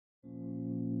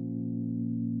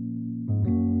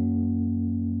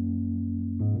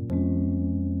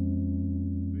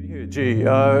Gee,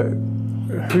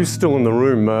 who's still in the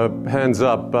room? Hands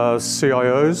up.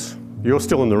 CIOs? You're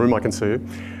still in the room, I can see you.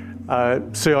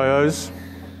 CIOs,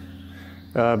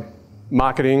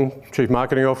 marketing, chief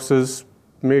marketing officers,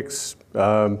 mix,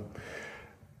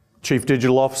 chief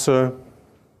digital officer,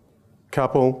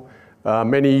 couple,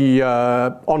 many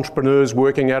entrepreneurs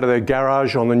working out of their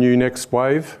garage on the new next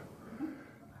wave.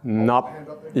 Nope.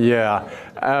 Yeah,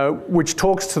 which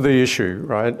talks to the issue,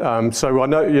 right? So I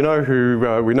know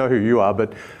we know who you are,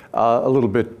 but a little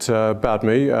bit about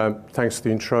me. Thanks for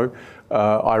the intro.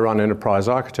 I run Enterprise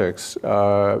Architects,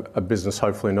 a business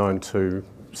hopefully known to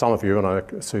some of you, and I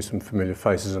see some familiar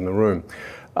faces in the room.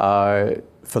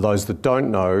 For those that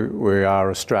don't know, we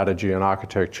are a strategy and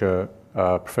architecture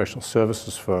professional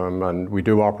services firm, and we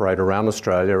do operate around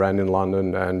Australia and in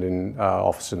London and in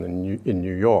office in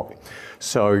New York.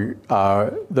 So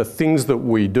the things that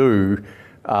we do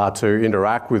are to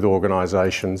interact with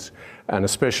organisations, and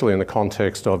especially in the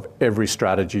context of every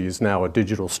strategy is now a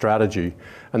digital strategy,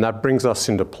 and that brings us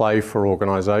into play for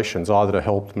organisations, either to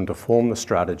help them to form the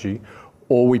strategy,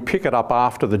 or we pick it up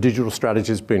after the digital strategy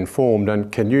has been formed,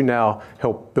 and can you now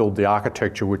help build the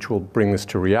architecture which will bring this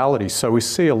to reality? So we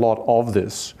see a lot of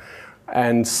this,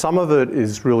 and some of it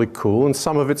is really cool, and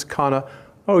some of it's kind of,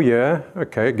 oh yeah,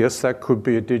 okay, I guess that could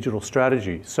be a digital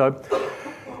strategy. So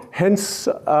hence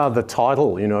the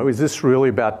title, is this really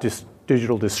about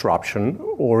digital disruption,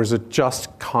 or is it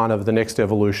just kind of the next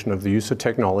evolution of the use of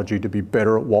technology to be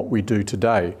better at what we do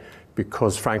today?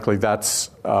 Because frankly,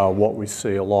 that's what we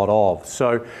see a lot of.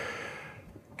 So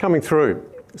coming through.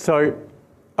 So,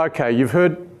 okay, you've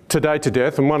heard today to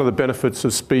death, and one of the benefits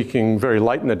of speaking very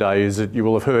late in the day is that you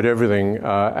will have heard everything,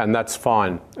 and that's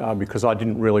fine, because I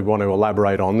didn't really want to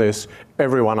elaborate on this.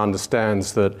 Everyone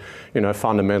understands that,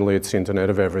 fundamentally it's Internet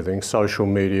of Everything, social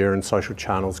media and social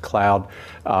channels, cloud,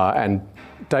 and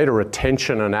data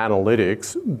retention and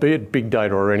analytics, be it big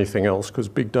data or anything else, because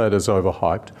big data is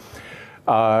overhyped.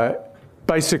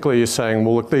 Basically, you're saying,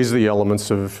 well, look, these are the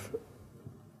elements of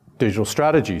digital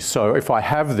strategy. So if I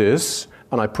have this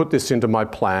and I put this into my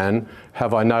plan,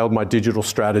 have I nailed my digital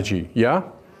strategy? Yeah?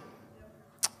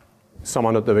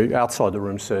 Someone outside the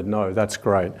room said, no, that's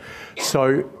great.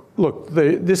 So look,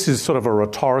 this is sort of a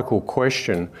rhetorical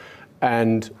question.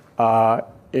 And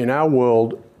in our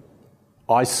world,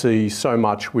 I see so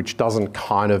much which doesn't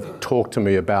kind of talk to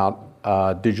me about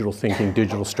digital thinking,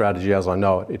 digital strategy as I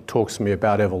know it. It talks to me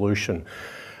about evolution.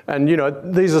 And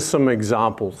these are some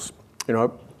examples.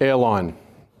 Airline.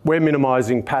 We're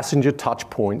minimising passenger touch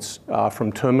points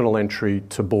from terminal entry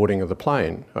to boarding of the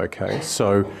plane. Okay,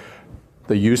 so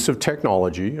the use of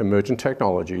technology, emergent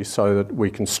technology, so that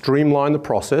we can streamline the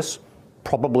process,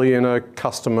 probably in a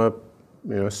customer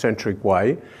centric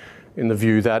way, in the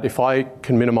view that if I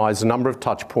can minimise the number of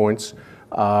touch points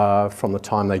from the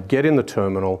time they get in the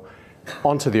terminal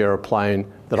onto the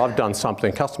aeroplane, that I've done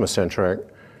something customer-centric,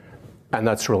 and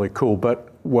that's really cool.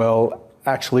 But, well,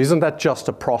 actually, isn't that just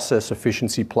a process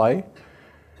efficiency play?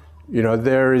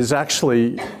 There is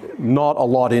actually not a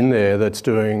lot in there that's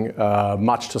doing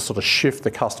much to sort of shift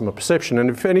the customer perception,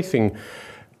 and if anything,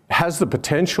 has the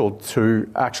potential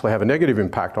to actually have a negative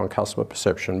impact on customer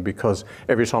perception, because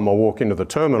every time I walk into the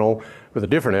terminal with a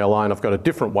different airline, I've got a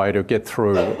different way to get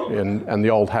through, and the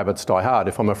old habits die hard.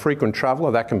 If I'm a frequent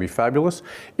traveller, that can be fabulous.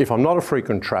 If I'm not a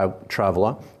frequent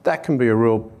traveller, that can be a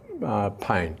real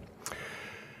pain.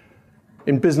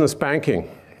 In business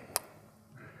banking,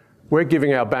 we're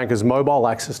giving our bankers mobile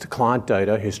access to client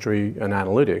data, history and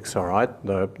analytics, all right?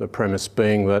 The premise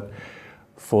being that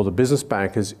for the business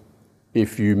bankers,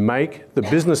 if you make the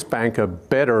business banker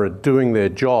better at doing their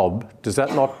job, does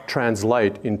that not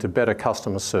translate into better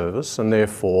customer service and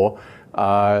therefore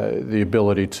the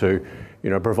ability to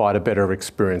provide a better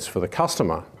experience for the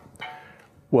customer?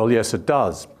 Well, yes, it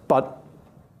does. But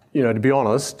to be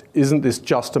honest, isn't this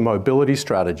just a mobility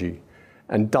strategy?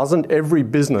 And doesn't every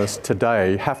business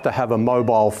today have to have a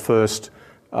mobile-first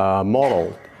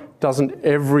model? Doesn't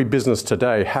every business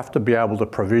today have to be able to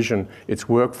provision its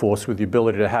workforce with the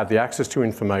ability to have the access to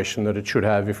information that it should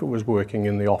have if it was working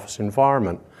in the office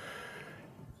environment?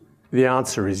 The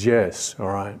answer is yes, all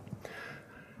right.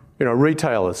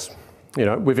 Retailers,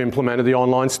 we've implemented the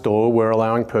online store. We're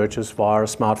allowing purchase via a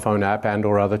smartphone app and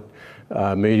or other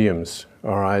mediums,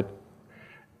 all right.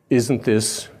 Is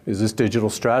this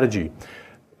digital strategy?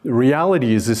 The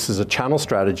reality is this is a channel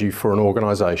strategy for an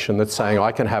organisation that's saying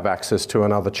I can have access to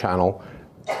another channel,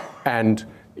 and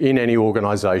in any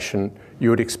organisation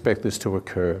you would expect this to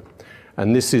occur.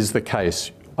 And this is the case.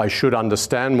 I should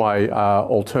understand my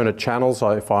alternate channels.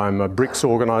 If I'm a bricks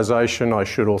organisation, I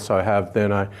should also have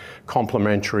then a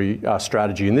complementary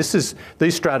strategy. And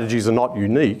these strategies are not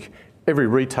unique. Every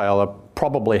retailer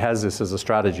probably has this as a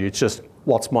strategy. It's just,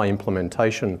 what's my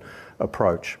implementation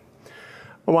approach?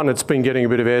 One that's been getting a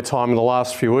bit of airtime in the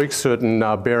last few weeks, certain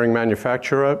bearing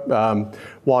manufacturer,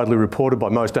 widely reported by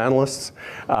most analysts,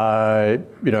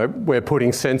 we're putting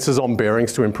sensors on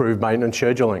bearings to improve maintenance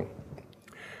scheduling.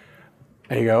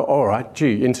 And you go, all right,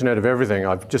 gee, Internet of Everything,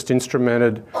 I've just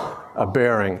instrumented a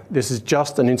bearing. This is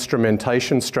just an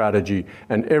instrumentation strategy,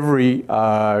 and every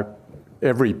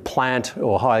plant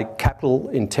or high capital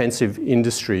intensive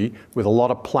industry with a lot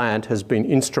of plant has been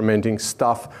instrumenting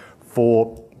stuff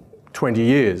for 20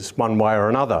 years, one way or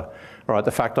another. All right,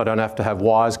 the fact I don't have to have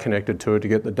wires connected to it to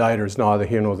get the data is neither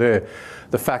here nor there.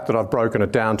 The fact that I've broken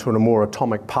it down to a more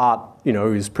atomic part,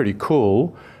 is pretty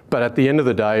cool. But at the end of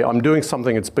the day, I'm doing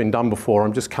something that's been done before.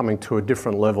 I'm just coming to a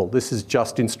different level. This is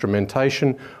just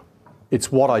instrumentation. It's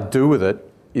what I do with it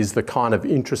is the kind of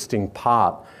interesting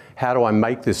part. How do I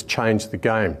make this change the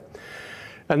game?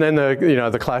 And then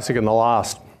the classic and the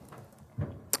last,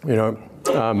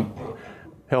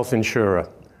 health insurer.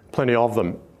 Plenty of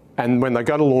them. And when they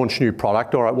go to launch new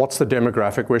product, all right, what's the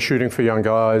demographic? We're shooting for young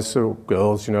guys or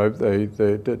girls,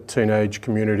 the teenage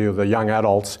community or the young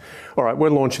adults. All right, we're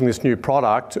launching this new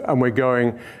product and we're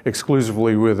going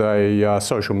exclusively with a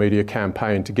social media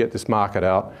campaign to get this market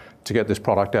out, to get this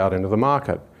product out into the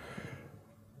market.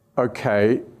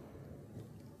 Okay,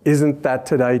 isn't that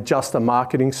today just a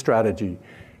marketing strategy?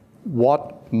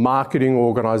 What marketing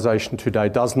organisation today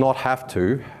does not have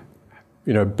to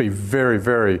be very,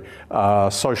 very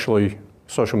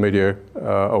social media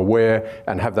aware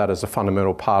and have that as a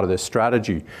fundamental part of their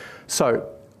strategy. So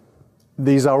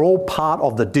these are all part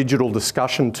of the digital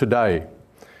discussion today.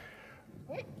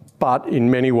 But in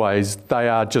many ways, they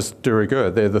are just de rigueur.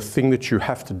 They're the thing that you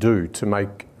have to do to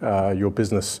make your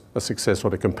business a success or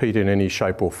to compete in any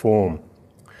shape or form.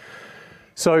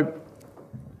 So,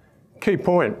 key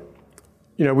point,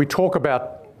 we talk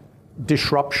about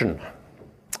disruption.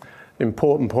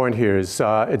 Important point here is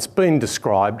it's been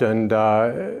described, and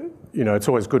it's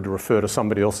always good to refer to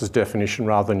somebody else's definition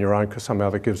rather than your own, because somehow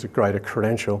that gives a greater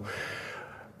credential.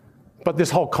 But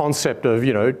this whole concept of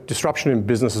disruption in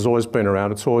business has always been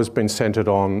around. It's always been centred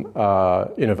on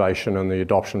innovation and the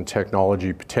adoption of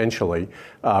technology, potentially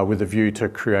with a view to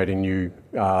creating new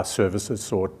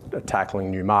services or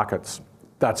tackling new markets.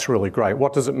 That's really great.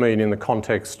 What does it mean in the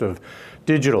context of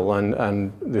digital?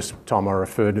 And this time I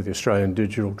refer to the Australian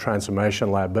Digital Transformation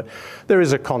Lab, but there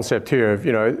is a concept here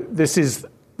of, this is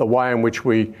the way in which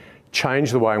we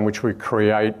change the way in which we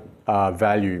create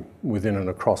value within and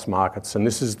across markets. And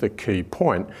this is the key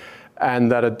point.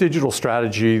 And that a digital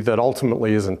strategy that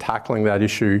ultimately isn't tackling that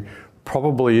issue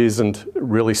probably isn't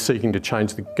really seeking to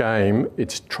change the game.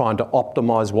 It's trying to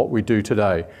optimise what we do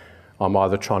today. I'm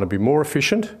either trying to be more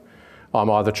efficient, I'm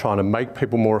either trying to make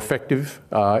people more effective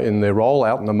in their role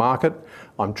out in the market.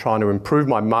 I'm trying to improve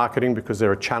my marketing because there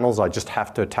are channels I just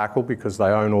have to tackle because they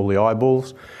own all the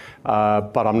eyeballs.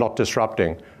 But I'm not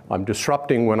disrupting. I'm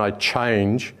disrupting when I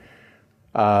change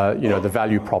the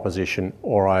value proposition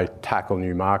or I tackle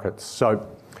new markets. So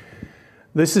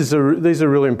these are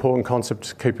really important concepts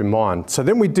to keep in mind. So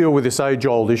then we deal with this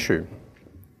age-old issue.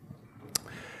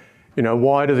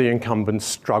 Why do the incumbents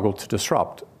struggle to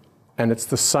disrupt? And it's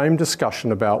the same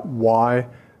discussion about why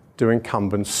do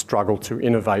incumbents struggle to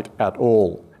innovate at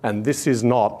all. And this is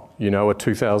not, a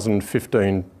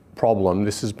 2015 problem.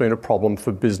 This has been a problem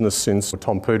for business since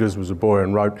Tom Peters was a boy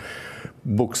and wrote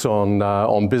books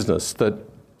on business, that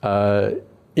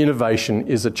innovation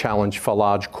is a challenge for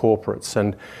large corporates.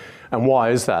 And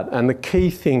why is that? And the key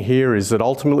thing here is that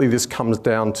ultimately this comes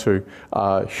down to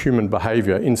human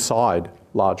behaviour inside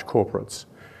large corporates.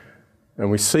 And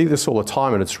we see this all the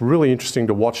time, and it's really interesting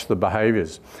to watch the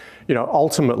behaviours.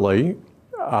 Ultimately,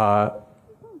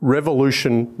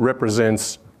 revolution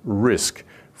represents risk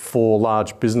for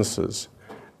large businesses.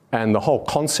 And the whole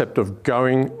concept of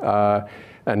going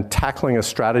and tackling a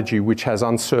strategy which has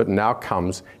uncertain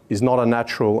outcomes is not a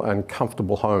natural and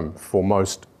comfortable home for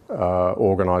most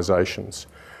organisations.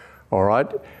 All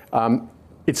right?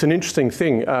 It's an interesting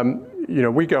thing.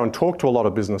 We go and talk to a lot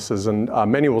of businesses, and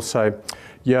many will say,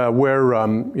 yeah,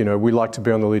 we like to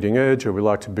be on the leading edge, or we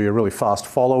like to be a really fast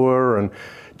follower. And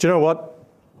do you know what?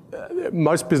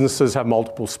 Most businesses have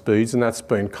multiple speeds, and that's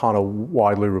been kind of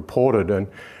widely reported. And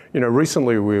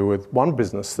recently we were with one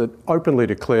business that openly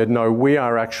declared, no, we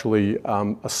are actually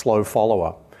a slow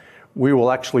follower. We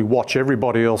will actually watch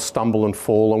everybody else stumble and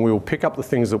fall, and we will pick up the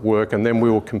things that work, and then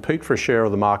we will compete for a share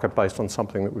of the market based on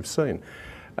something that we've seen.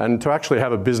 And to actually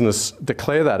have a business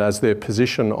declare that as their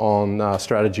position on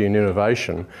strategy and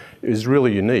innovation is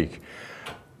really unique.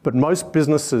 But most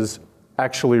businesses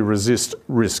actually resist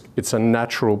risk. It's a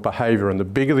natural behaviour, and the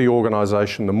bigger the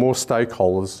organisation, the more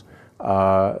stakeholders,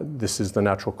 this is the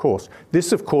natural course.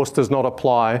 This, of course, does not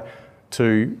apply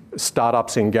to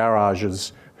startups in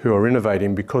garages who are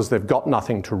innovating because they've got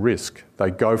nothing to risk.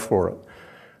 They go for it.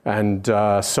 And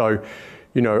so,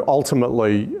 you know,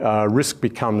 ultimately, risk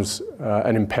becomes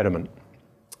an impediment.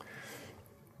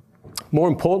 More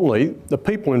importantly, the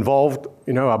people involved,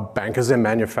 you know, are bankers and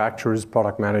manufacturers,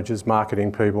 product managers,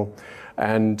 marketing people,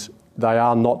 and they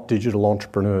are not digital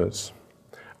entrepreneurs.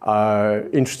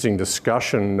 Interesting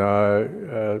discussion.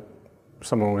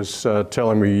 Someone was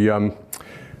telling me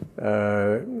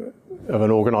of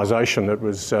an organisation that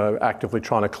was actively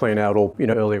trying to clean out all, you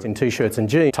know, earlier in t-shirts and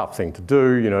jeans. Tough thing to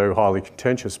do, you know, highly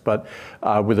contentious, but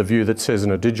with a view that says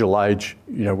in a digital age,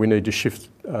 you know, we need to shift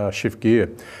gear.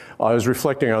 I was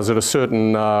reflecting, I was at a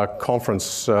certain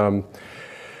conference late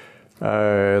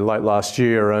last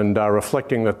year and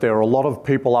reflecting that there are a lot of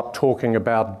people up talking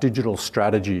about digital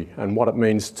strategy and what it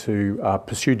means to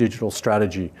pursue digital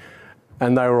strategy.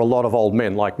 And they were a lot of old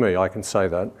men like me, I can say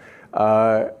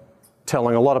that,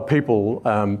 telling a lot of people,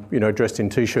 you know, dressed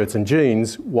in t-shirts and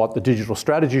jeans, what the digital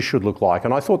strategy should look like.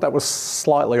 And I thought that was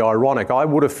slightly ironic. I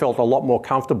would have felt a lot more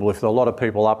comfortable if there were a lot of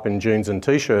people up in jeans and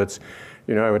t-shirts,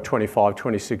 you know, at 25,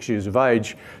 26 years of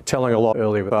age, telling a lot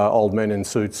earlier old men in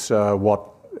suits what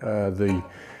the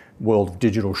world of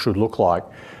digital should look like.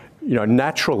 You know,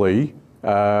 naturally,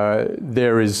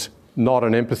 there is not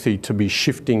an empathy to be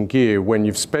shifting gear when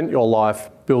you've spent your life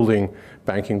building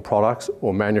banking products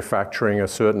or manufacturing a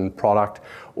certain product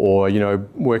or, you know,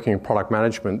 working in product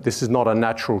management. This is not a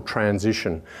natural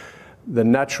transition. The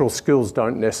natural skills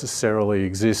don't necessarily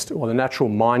exist, or the natural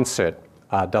mindset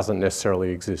doesn't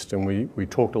necessarily exist. And we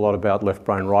talked a lot about left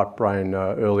brain, right brain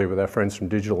earlier with our friends from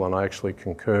digital, and I actually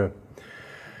concur.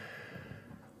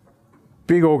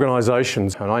 Big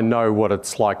organisations, and I know what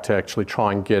it's like to actually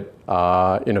try and get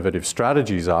innovative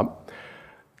strategies up.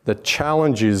 The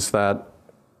challenge is that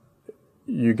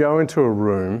you go into a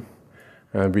room,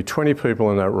 and there'll be 20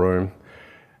 people in that room.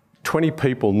 20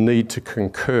 people need to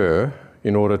concur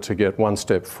in order to get one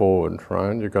step forward,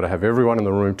 right? You've got to have everyone in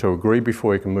the room to agree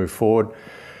before you can move forward.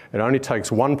 It only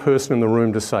takes one person in the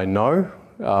room to say no,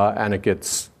 and it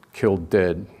gets killed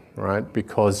dead, right?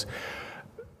 Because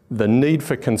the need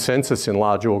for consensus in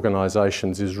large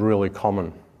organisations is really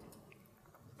common.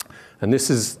 And this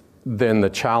is then the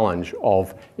challenge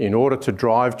of, in order to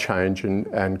drive change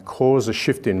and cause a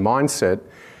shift in mindset,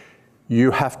 you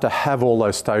have to have all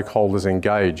those stakeholders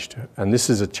engaged. And this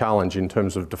is a challenge in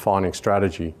terms of defining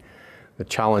strategy. The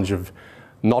challenge of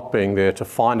not being there to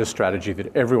find a strategy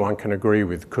that everyone can agree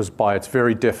with, because by its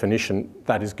very definition,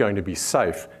 that is going to be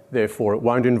safe. Therefore, it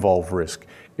won't involve risk.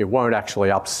 It won't actually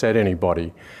upset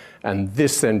anybody. And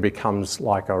this then becomes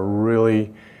like a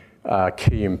really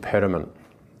key impediment.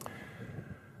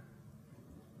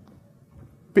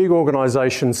 Big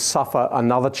organisations suffer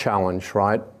another challenge,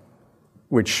 right,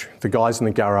 which the guys in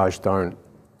the garage don't.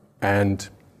 And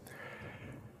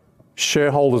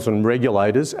shareholders and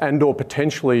regulators and or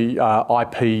potentially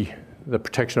IP, the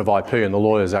protection of IP, and the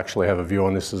lawyers actually have a view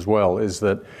on this as well, is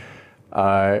that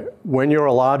when you're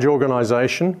a large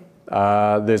organisation,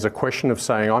 there's a question of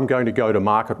saying, I'm going to go to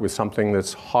market with something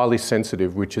that's highly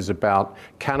sensitive, which is about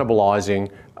cannibalising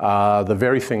the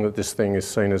very thing that this thing is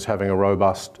seen as having a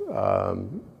robust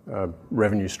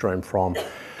revenue stream from.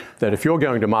 That if you're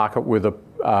going to market with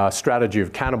a strategy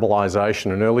of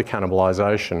cannibalisation and early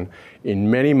cannibalisation,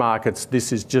 in many markets,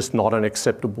 this is just not an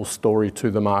acceptable story to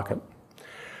the market.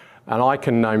 And I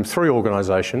can name 3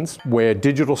 organisations where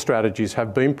digital strategies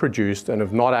have been produced and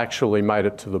have not actually made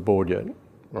it to the board yet,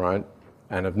 right?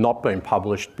 And have not been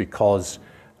published because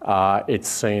it's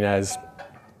seen as,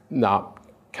 no,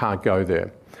 can't go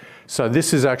there. So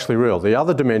this is actually real. The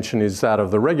other dimension is that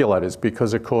of the regulators,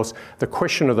 because of course the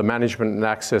question of the management and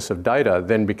access of data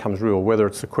then becomes real, whether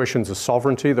it's the questions of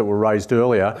sovereignty that were raised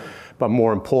earlier, but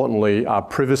more importantly,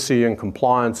 privacy and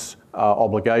compliance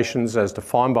obligations as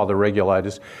defined by the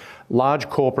regulators. Large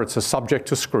corporates are subject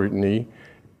to scrutiny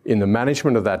in the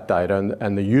management of that data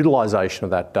and the utilisation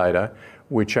of that data,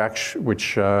 which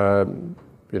you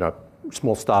know,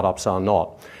 small startups are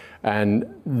not. And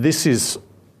this is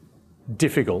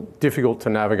difficult to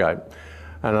navigate.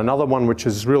 And another one which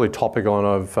is really topical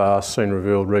and I've seen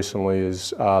revealed recently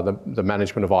is the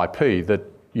management of IP, that,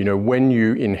 you know, when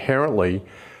you inherently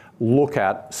look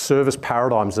at service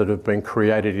paradigms that have been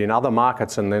created in other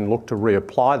markets and then look to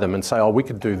reapply them and say, oh, we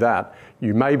could do that,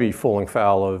 you may be falling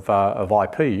foul of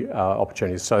IP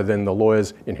opportunities. So then the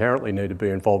lawyers inherently need to be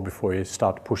involved before you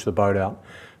start to push the boat out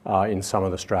in some of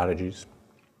the strategies.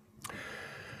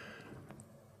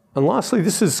 And lastly,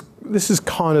 this is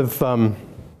kind of, and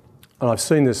I've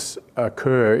seen this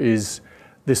occur, is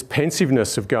this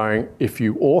pensiveness of going, if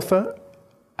you author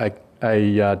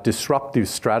a disruptive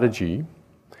strategy,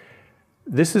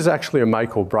 this is actually a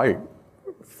make or break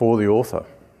for the author,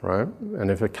 right? And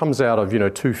if it comes out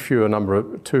of too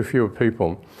fewer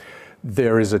people,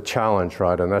 there is a challenge,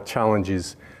 right? And that challenge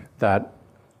is that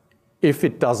if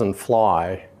it doesn't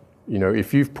fly,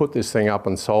 if you've put this thing up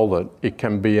and sold it, it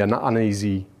can be an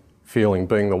uneasy feeling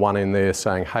being the one in there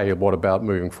saying, hey, what about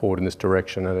moving forward in this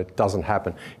direction? And it doesn't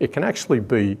happen. It can actually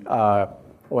be, I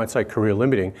won't say career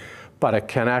limiting, but it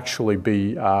can actually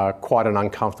be quite an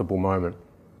uncomfortable moment.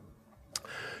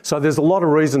 So there's a lot of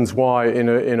reasons why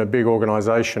in a big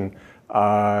organisation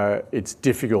it's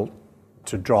difficult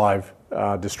to drive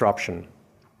disruption.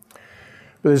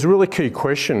 But there's a really key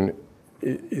question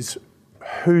is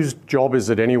whose job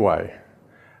is it anyway?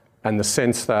 And the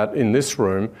sense that in this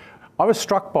room, I was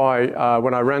struck by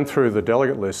when I ran through the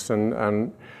delegate list,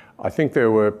 and I think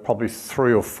there were probably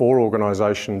 3 or 4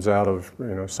 organisations out of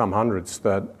some hundreds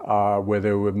that where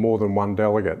there were more than one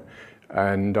delegate.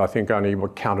 And I think only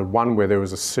counted one where there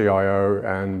was a CIO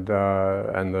and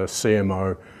the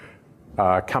CMO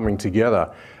coming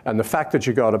together. And the fact that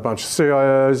you got a bunch of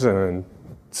CIOs and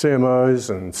CMOs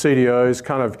and CDOs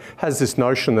kind of has this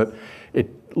notion that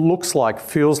it looks like,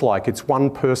 feels like it's one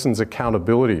person's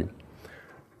accountability,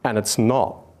 and it's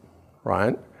not,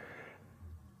 right?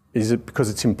 Is it because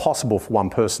it's impossible for one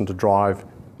person to drive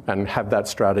and have that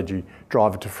strategy,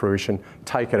 drive it to fruition,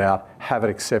 take it out, have it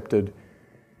accepted?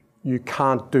 You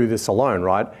can't do this alone,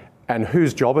 right? And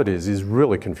whose job it is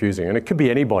really confusing. And it could be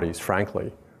anybody's,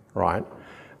 frankly, right?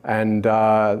 And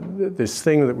this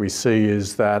thing that we see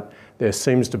is that there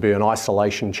seems to be an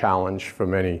isolation challenge for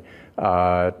many,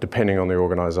 depending on the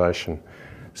organisation.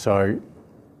 So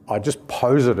I just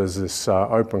pose it as this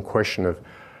open question of,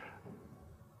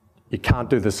 you can't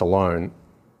do this alone,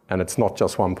 and it's not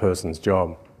just one person's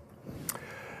job.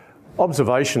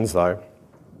 Observations, though.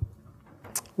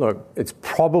 Look, it's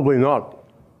probably not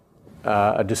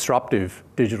a disruptive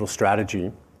digital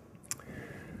strategy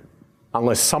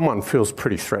unless someone feels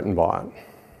pretty threatened by it,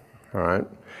 all right?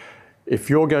 If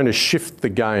you're going to shift the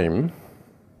game,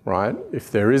 right,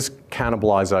 if there is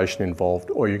cannibalisation involved,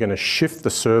 or you're going to shift the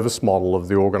service model of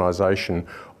the organisation,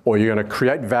 or you're going to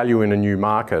create value in a new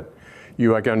market,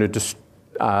 you are going to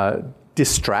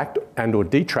distract and or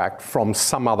detract from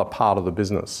some other part of the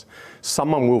business.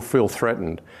 Someone will feel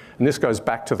threatened. And this goes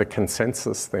back to the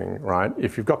consensus thing, right?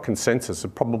 If you've got consensus,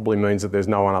 it probably means that there's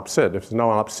no one upset. If there's no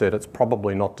one upset, it's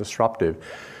probably not disruptive.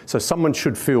 So someone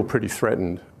should feel pretty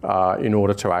threatened in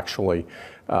order to actually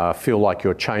feel like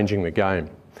you're changing the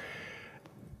game.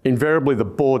 Invariably, the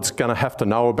board's going to have to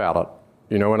know about it.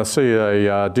 When I see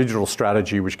a digital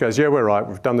strategy which goes, yeah, we're right,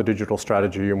 we've done the digital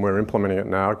strategy and we're implementing it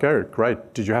now. Okay,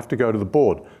 great. Did you have to go to the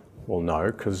board? Well,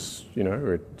 no, because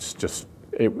it's just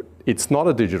it's not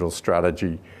a digital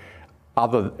strategy.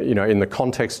 In the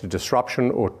context of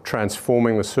disruption or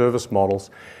transforming the service models,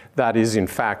 that is in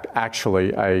fact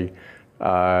actually a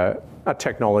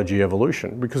technology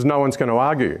evolution, because no one's going to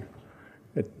argue.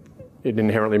 It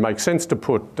inherently makes sense to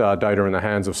put data in the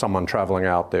hands of someone travelling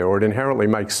out there, or it inherently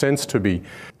makes sense to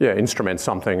instrument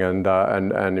something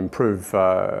and improve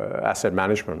asset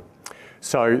management.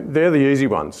 So they're the easy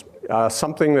ones.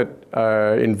 Something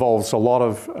that involves a lot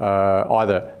of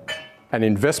either an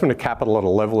investment of capital at a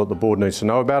level that the board needs to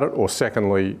know about it, or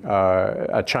secondly,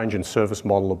 a change in service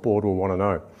model the board will want to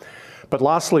know. But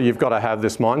lastly, you've got to have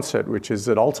this mindset, which is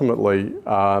that ultimately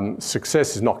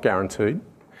success is not guaranteed.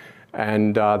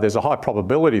 And there's a high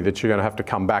probability that you're going to have to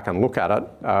come back and look at it,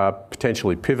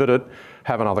 potentially pivot it,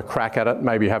 have another crack at it,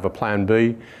 maybe have a plan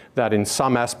B, that in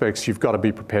some aspects you've got to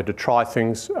be prepared to try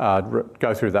things,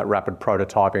 go through that rapid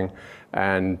prototyping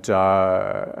and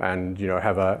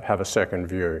have a second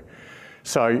view.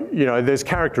 So, there's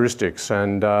characteristics,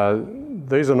 and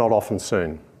these are not often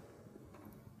seen.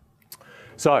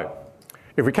 So,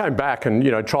 if we came back and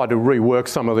tried to rework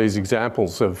some of these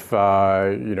examples of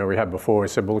we had before, we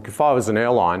said, well, look, if I was an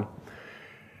airline,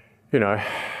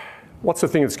 what's the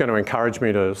thing that's going to encourage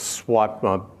me to swipe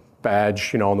my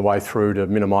badge on the way through to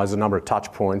minimise the number of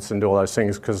touch points and do all those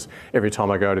things, because every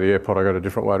time I go to the airport I got a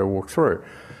different way to walk through.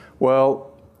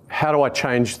 Well, how do I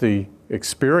change the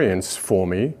experience for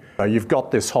me? You've got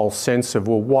this whole sense of,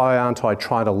 well, why aren't I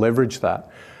trying to leverage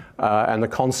that? and the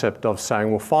concept of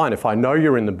saying, well, fine, if I know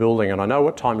you're in the building and I know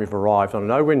what time you've arrived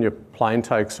and I know when your plane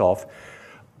takes off,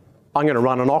 I'm going to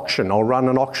run an auction. I'll run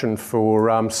an auction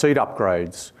for seat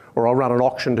upgrades, or I'll run an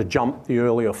auction to jump the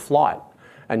earlier flight,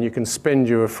 and you can spend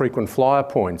your frequent flyer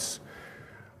points.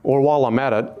 Or while I'm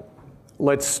at it,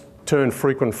 let's turn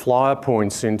frequent flyer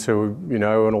points into, you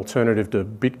know, an alternative to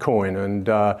Bitcoin and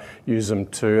use them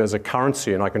as a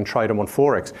currency, and I can trade them on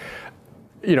Forex.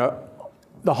 You know,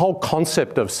 the whole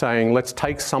concept of saying, let's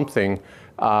take something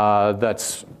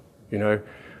that's, you know,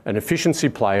 an efficiency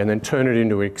play and then turn it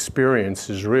into an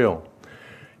experience is real.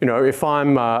 You know, if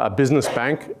I'm a business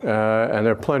bank, and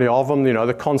there are plenty of them, you know,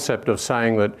 the concept of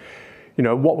saying that, you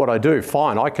know, what would I do?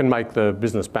 Fine, I can make the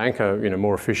business banker, you know,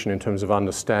 more efficient in terms of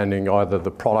understanding either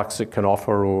the products it can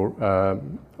offer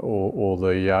or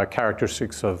the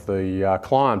characteristics of the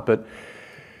client. But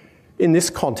in this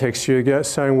context, you're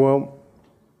saying, well,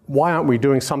 why aren't we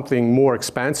doing something more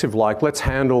expansive, like let's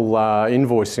handle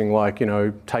invoicing, like, you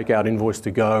know, take out invoice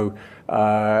to go,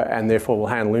 and therefore we'll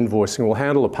handle invoicing, we'll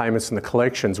handle the payments and the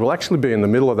collections. We'll actually be in the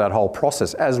middle of that whole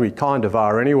process, as we kind of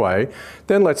are anyway.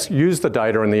 Then let's use the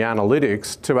data and the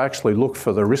analytics to actually look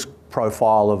for the risk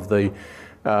profile of the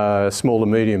small to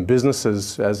medium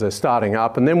businesses as they're starting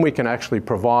up, and then we can actually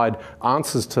provide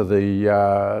answers to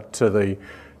the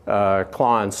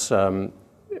clients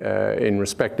in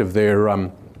respect of their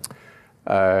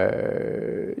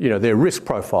you know, their risk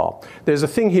profile. There's a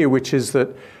thing here which is that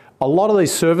a lot of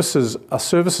these services are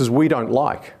services we don't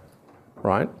like,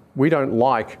 right? We don't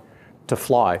like to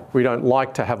fly. We don't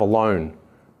like to have a loan.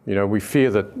 You know, we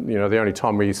fear that, you know, the only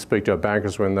time we speak to our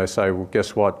bankers when they say, well,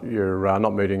 guess what, you're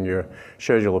not meeting your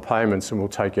schedule of payments and we'll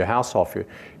take your house off you.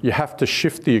 You have to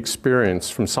shift the experience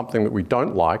from something that we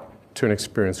don't like to an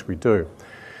experience we do.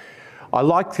 I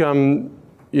like,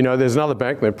 you know, there's another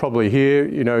bank, they're probably here,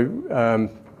 you know,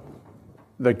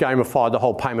 that gamified the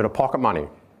whole payment of pocket money,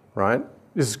 right?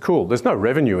 This is cool. There's no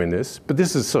revenue in this, but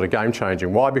this is sort of game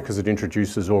changing. Why? Because it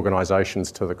introduces organisations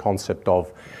to the concept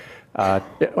of,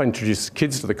 introduces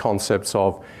kids to the concepts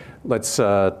of, let's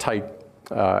take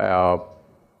our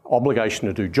obligation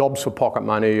to do jobs for pocket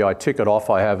money. I tick it off.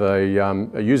 I have a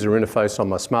user interface on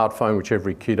my smartphone, which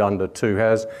every kid under 2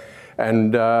 has.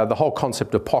 And the whole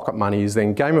concept of pocket money is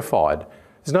then gamified.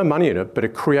 There's no money in it, but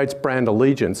it creates brand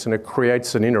allegiance and it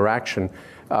creates an interaction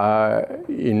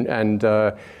and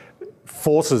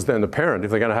forces then the parent,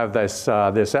 if they're going to have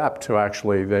this app, to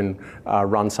actually then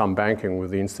run some banking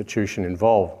with the institution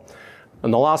involved.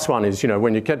 And the last one is, you know,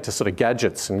 when you get to sort of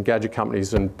gadgets and gadget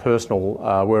companies and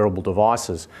personal wearable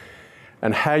devices,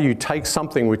 and how you take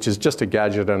something which is just a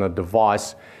gadget and a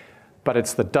device, but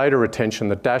it's the data retention,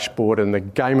 the dashboard and the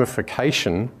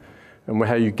gamification, and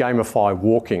how you gamify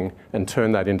walking and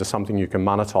turn that into something you can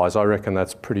monetize. I reckon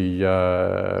that's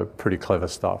pretty clever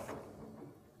stuff.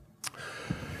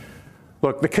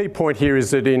 Look, the key point here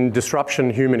is that in disruption,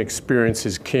 human experience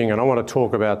is king, and I want to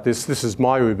talk about this. This is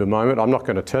my Uber moment. I'm not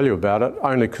going to tell you about it,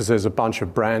 only because there's a bunch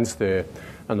of brands there.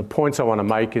 And the points I want to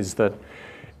make is that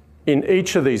in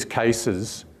each of these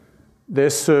cases, their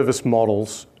service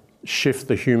models shift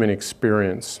the human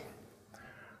experience.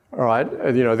 All right,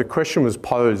 you know, the question was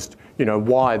posed, you know,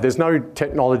 why? There's no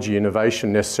technology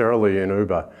innovation necessarily in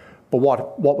Uber, but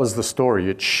what was the story?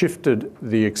 It shifted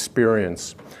the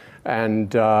experience.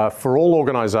 And for all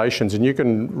organisations, and you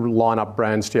can line up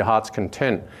brands to your heart's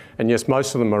content, and yes,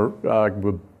 most of them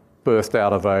were birthed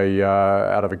out of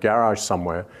a garage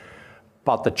somewhere,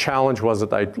 but the challenge was that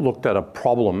they looked at a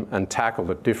problem and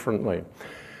tackled it differently.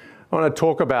 I want to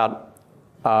talk about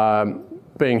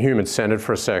being human-centred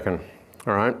for a second,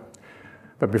 all right?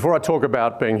 But before I talk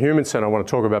about being human-centred, I want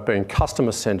to talk about being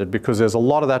customer-centred, because there's a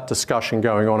lot of that discussion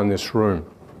going on in this room.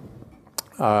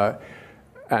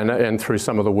 And through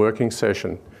some of the working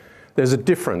session. There's a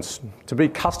difference. To be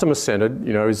customer-centered,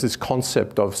 you know, is this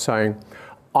concept of saying,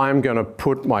 I'm going to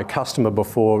put my customer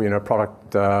before, you know,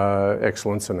 product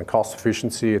excellence and the cost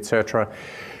efficiency, etc.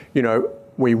 You know,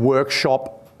 we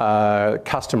workshop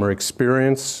customer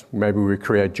experience. Maybe we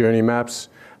create journey maps.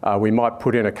 We might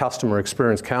put in a customer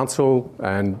experience council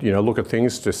and, you know, look at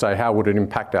things to say, how would it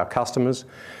impact our customers?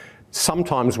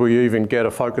 Sometimes we even get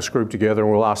a focus group together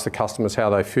and we'll ask the customers how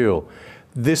they feel.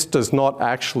 This does not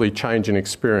actually change an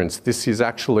experience. This is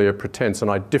actually a pretense,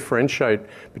 and I differentiate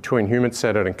between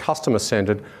human-centered and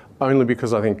customer-centered only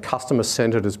because I think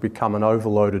customer-centered has become an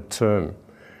overloaded term,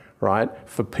 right,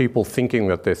 for people thinking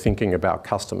that they're thinking about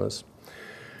customers.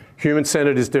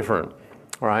 Human-centered is different,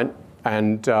 right?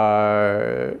 And,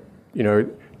 you know,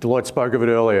 Deloitte spoke of it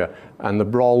earlier, and the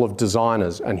role of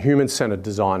designers and human-centered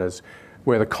designers,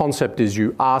 where the concept is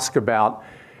you ask about,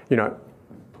 you know,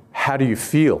 how do you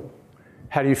feel?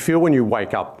 How do you feel when you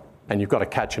wake up and you've got to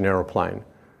catch an aeroplane?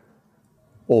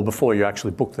 Or before you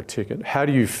actually book the ticket? How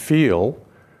do you feel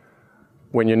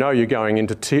when you know you're going in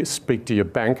to speak to your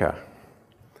banker?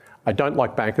 I don't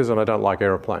like bankers and I don't like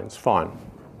aeroplanes. Fine.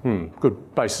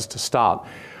 Good basis to start.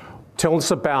 Tell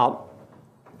us about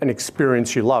an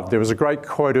experience you loved. There was a great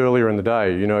quote earlier in the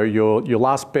day, you know, your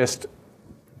last best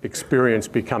experience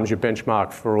becomes your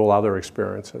benchmark for all other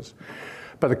experiences.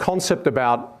 But the concept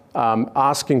about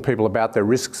asking people about their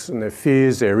risks and their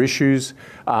fears, their issues,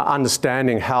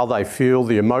 understanding how they feel,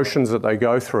 the emotions that they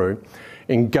go through,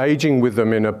 engaging with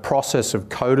them in a process of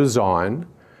co-design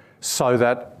so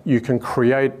that you can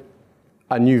create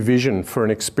a new vision for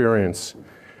an experience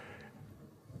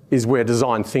is where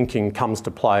design thinking comes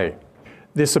to play.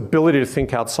 This ability to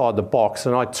think outside the box,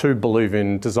 and I too believe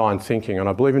in design thinking, and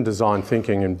I believe in design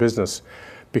thinking in business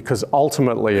because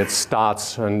ultimately it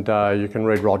starts, and you can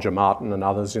read Roger Martin and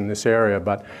others in this area,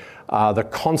 but the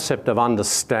concept of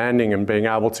understanding and being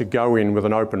able to go in with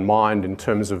an open mind in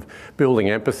terms of building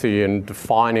empathy and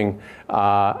defining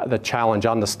the challenge,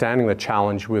 understanding the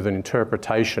challenge with an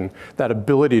interpretation, that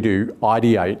ability to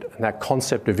ideate and that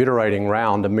concept of iterating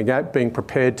round and being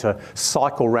prepared to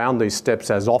cycle round these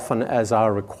steps as often as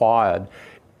are required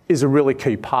is a really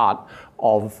key part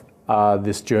of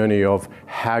this journey of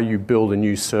how you build a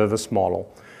new service model.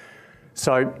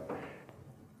 So,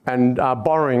 and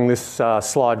borrowing this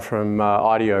slide from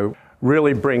IDEO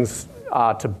really brings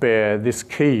to bear this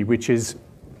key, which is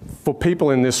for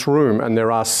people in this room, and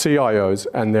there are CIOs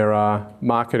and there are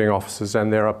marketing officers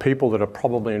and there are people that are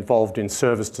probably involved in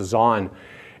service design,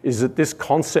 is that this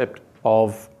concept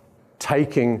of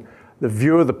taking the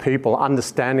view of the people,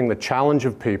 understanding the challenge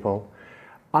of people,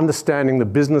 understanding the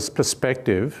business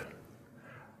perspective,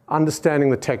 understanding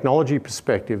the technology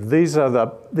perspective. These are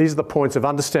the points of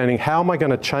understanding how am I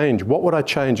going to change? What would I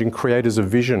change and create as a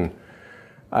vision?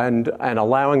 And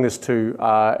allowing this to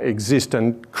exist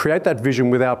and create that vision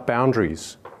without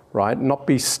boundaries, right? Not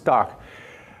be stuck.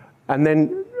 And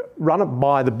then run it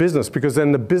by the business, because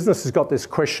then the business has got this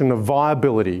question of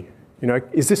viability. You know,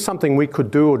 is this something we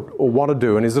could do or want to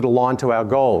do, and is it aligned to our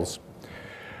goals?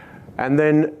 And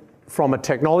then from a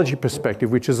technology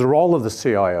perspective, which is the role of the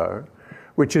CIO,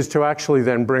 which is to actually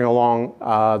then bring along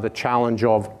the challenge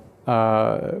of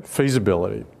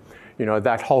feasibility. You know,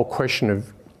 that whole question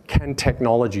of can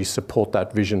technology support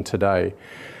that vision today?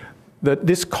 That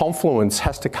this confluence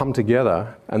has to come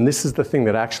together, and this is the thing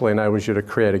that actually enables you to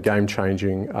create a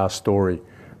game-changing story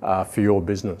for your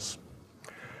business.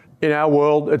 In our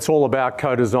world, it's all about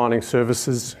co-designing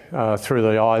services through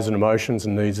the eyes and emotions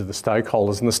and needs of the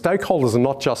stakeholders. And the stakeholders are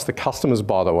not just the customers,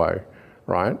 by the way,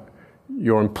 right?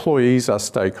 Your employees are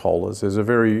stakeholders. There's a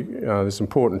very this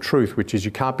important truth, which is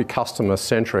you can't be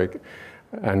customer-centric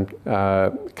and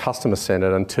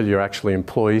customer-centered until you're actually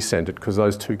employee-centered, because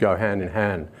those two go hand in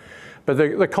hand. But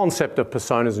the concept of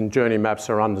personas and journey maps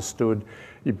are understood,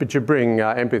 but you bring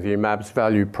empathy maps,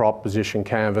 value proposition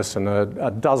canvas, and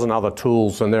a dozen other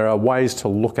tools, and there are ways to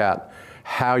look at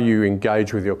how you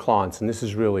engage with your clients, and this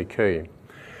is really key.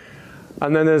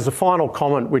 And then there's a final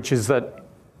comment, which is that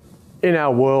in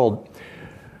our world,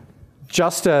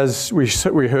 just as we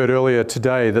heard earlier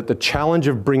today, that the challenge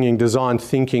of bringing design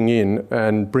thinking in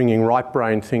and bringing right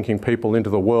brain thinking people into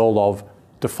the world of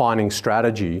defining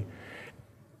strategy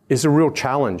is a real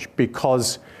challenge,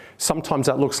 because sometimes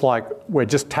that looks like we're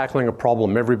just tackling a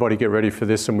problem. Everybody get ready for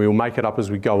this and we'll make it up as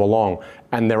we go along.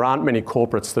 And there aren't many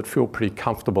corporates that feel pretty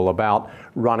comfortable about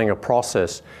running a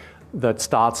process that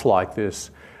starts like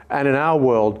this. And in our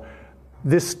world,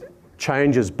 this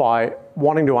changes by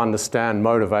wanting to understand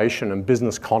motivation and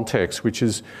business context, which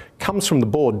comes from the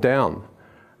board down.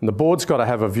 And the board's got to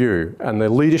have a view, and the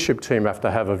leadership team have to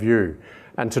have a view.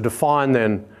 And to define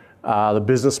then the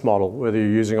business model, whether you're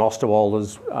using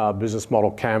Osterwalder's business model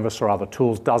canvas or other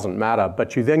tools, doesn't matter.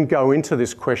 But you then go into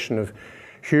this question of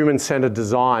human-centered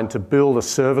design to build a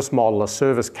service model, a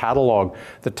service catalog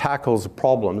that tackles the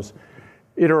problems,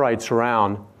 iterates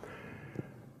around.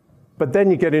 But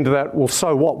then you get into that, well,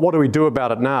 so what? What do we do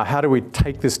about it now? How do we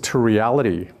take this to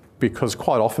reality? Because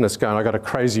quite often it's going, I've got a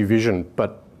crazy vision,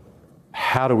 but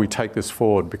how do we take this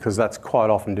forward? Because that's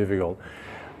quite often difficult,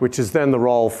 which is then the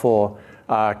role for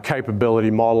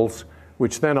capability models,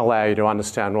 which then allow you to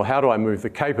understand, well, how do I move the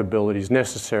capabilities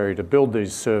necessary to build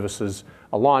these services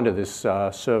aligned to this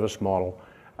service model,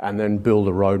 and then build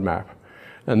a roadmap.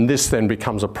 And this then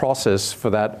becomes a process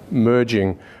for that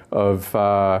merging of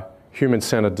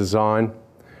human-centered design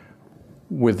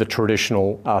with the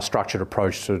traditional structured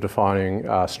approach to defining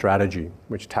strategy,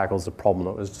 which tackles the problem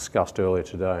that was discussed earlier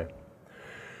today.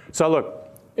 So look,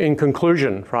 in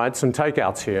conclusion, right, some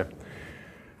takeouts here.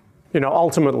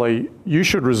 Ultimately, you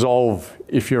should resolve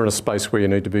if you're in a space where you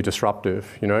need to be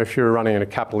disruptive. If you're running in a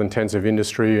capital-intensive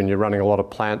industry and you're running a lot of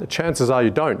plant, the chances are you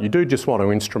don't. You do just want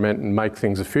to instrument and make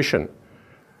things efficient.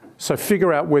 So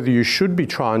figure out whether you should be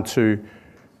trying to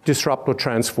disrupt or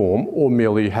transform or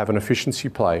merely have an efficiency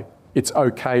play. It's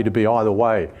okay to be either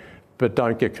way, but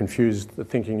don't get confused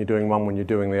thinking you're doing one when you're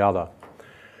doing the other.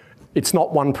 It's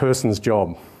not one person's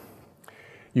job.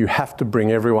 You have to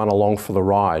bring everyone along for the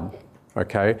ride.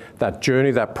 Okay, that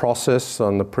journey, that process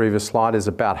on the previous slide is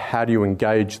about how do you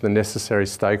engage the necessary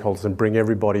stakeholders and bring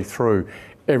everybody through.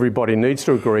 Everybody needs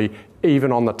to agree,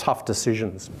 even on the tough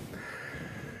decisions.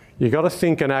 You've got to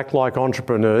think and act like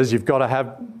entrepreneurs. You've got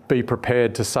to be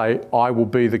prepared to say, I will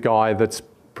be the guy that's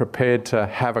prepared to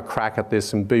have a crack at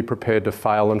this and be prepared to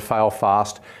fail and fail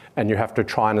fast. And you have to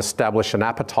try and establish an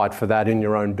appetite for that in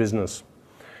your own business.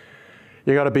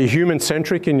 You've got to be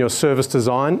human-centric in your service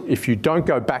design. If you don't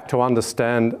go back to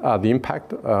understand the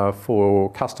impact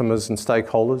for customers and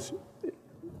stakeholders,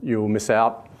 you'll miss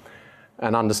out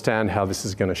and understand how this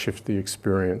is going to shift the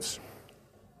experience.